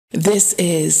This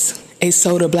is a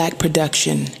Soda Black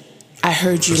production. I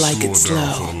heard you like it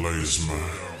slow.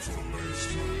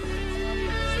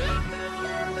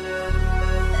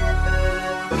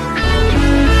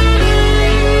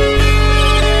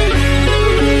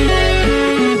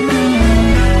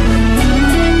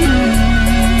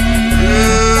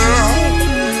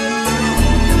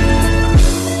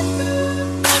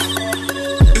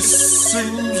 It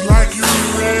seems like you're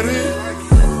ready.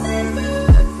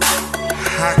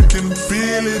 I can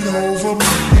feel it over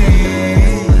me.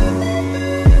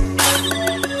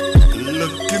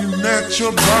 Looking at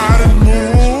your body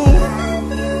move,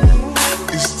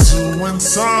 it's doing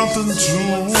something to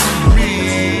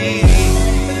me.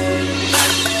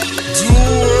 The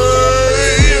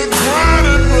way you're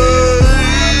grinding,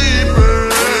 baby,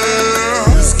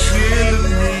 it's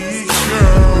killing me,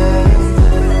 girl.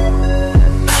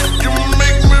 You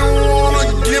make me wanna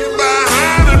get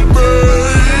behind it,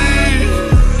 baby.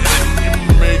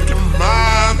 You're making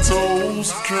my toes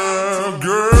curl,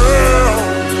 girl.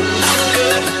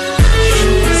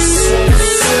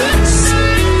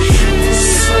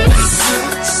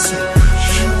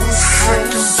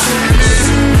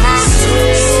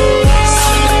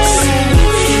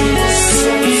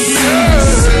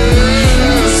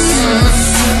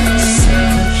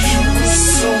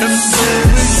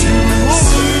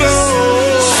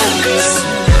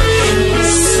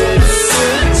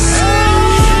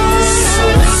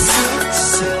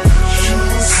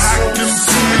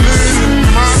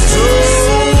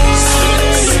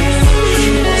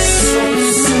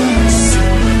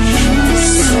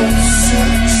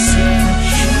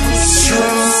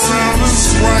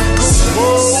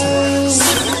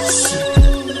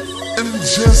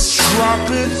 Just drop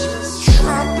it,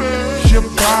 your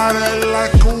body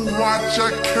like a watch, I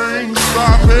can't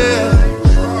stop it.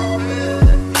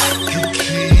 You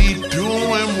keep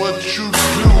doing what you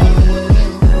do,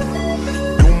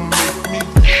 don't make me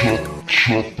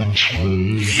chop and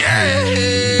scream. Yeah,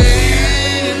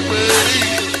 baby,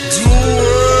 do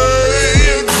it,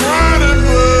 you're grinding,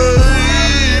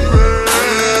 baby,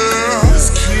 it's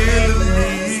killing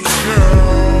me, girl.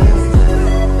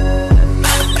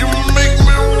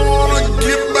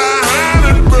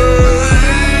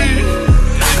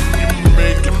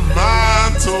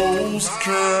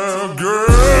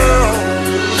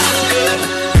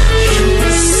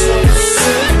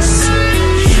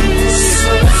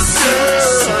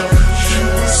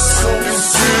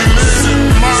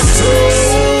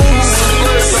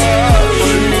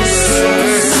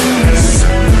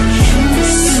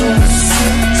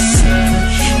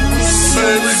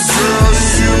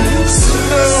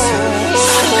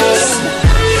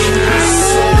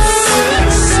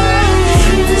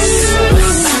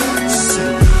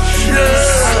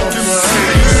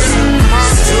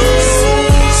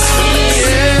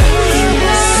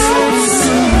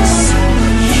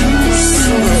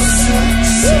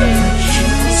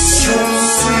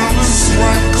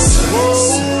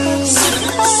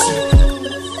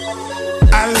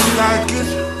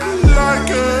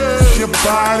 Your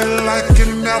body like it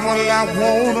never, I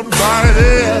wanna bite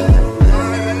it.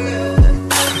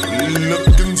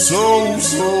 Looking so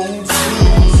good.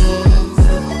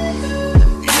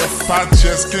 If I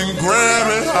just can grab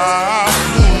it,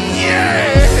 yeah.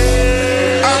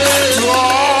 I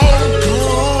don't do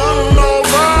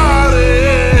nobody.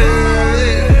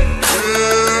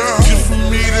 Yeah. Give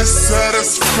me the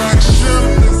satisfaction.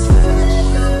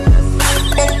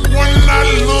 But when I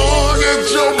look at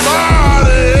your body,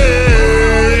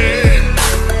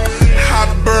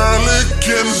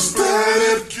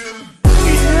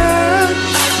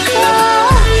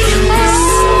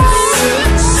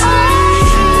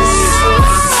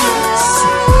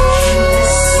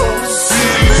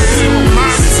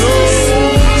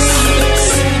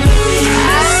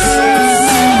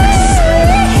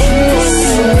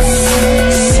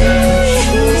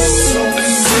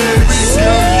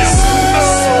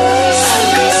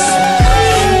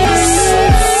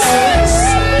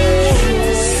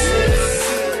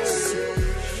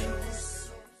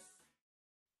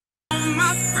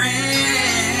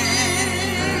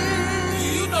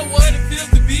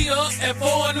 at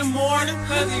 4 in the morning,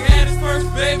 cause he had his first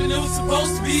baby and it was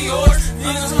supposed to be yours.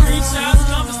 Niggas screenshots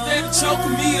come instead of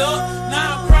choking me up.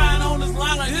 Now I'm crying on this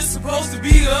line like it's supposed to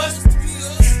be us.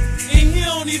 And he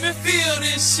don't even feel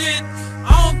this shit.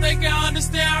 I don't think I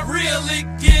understand how real it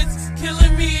gets.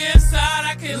 Killing me inside,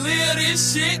 I can't live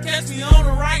this shit. Catch me on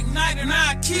the right night and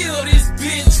I kill this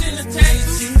bitch in the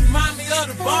tattoo. Remind me of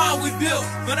the bar we built,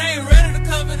 but I ain't ready to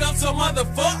cover it up, so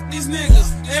motherfuck these niggas.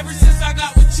 Ever since I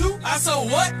got with you, I so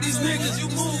what these niggas. You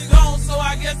moved on, so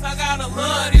I guess I gotta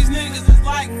love these niggas. It's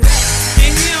like that.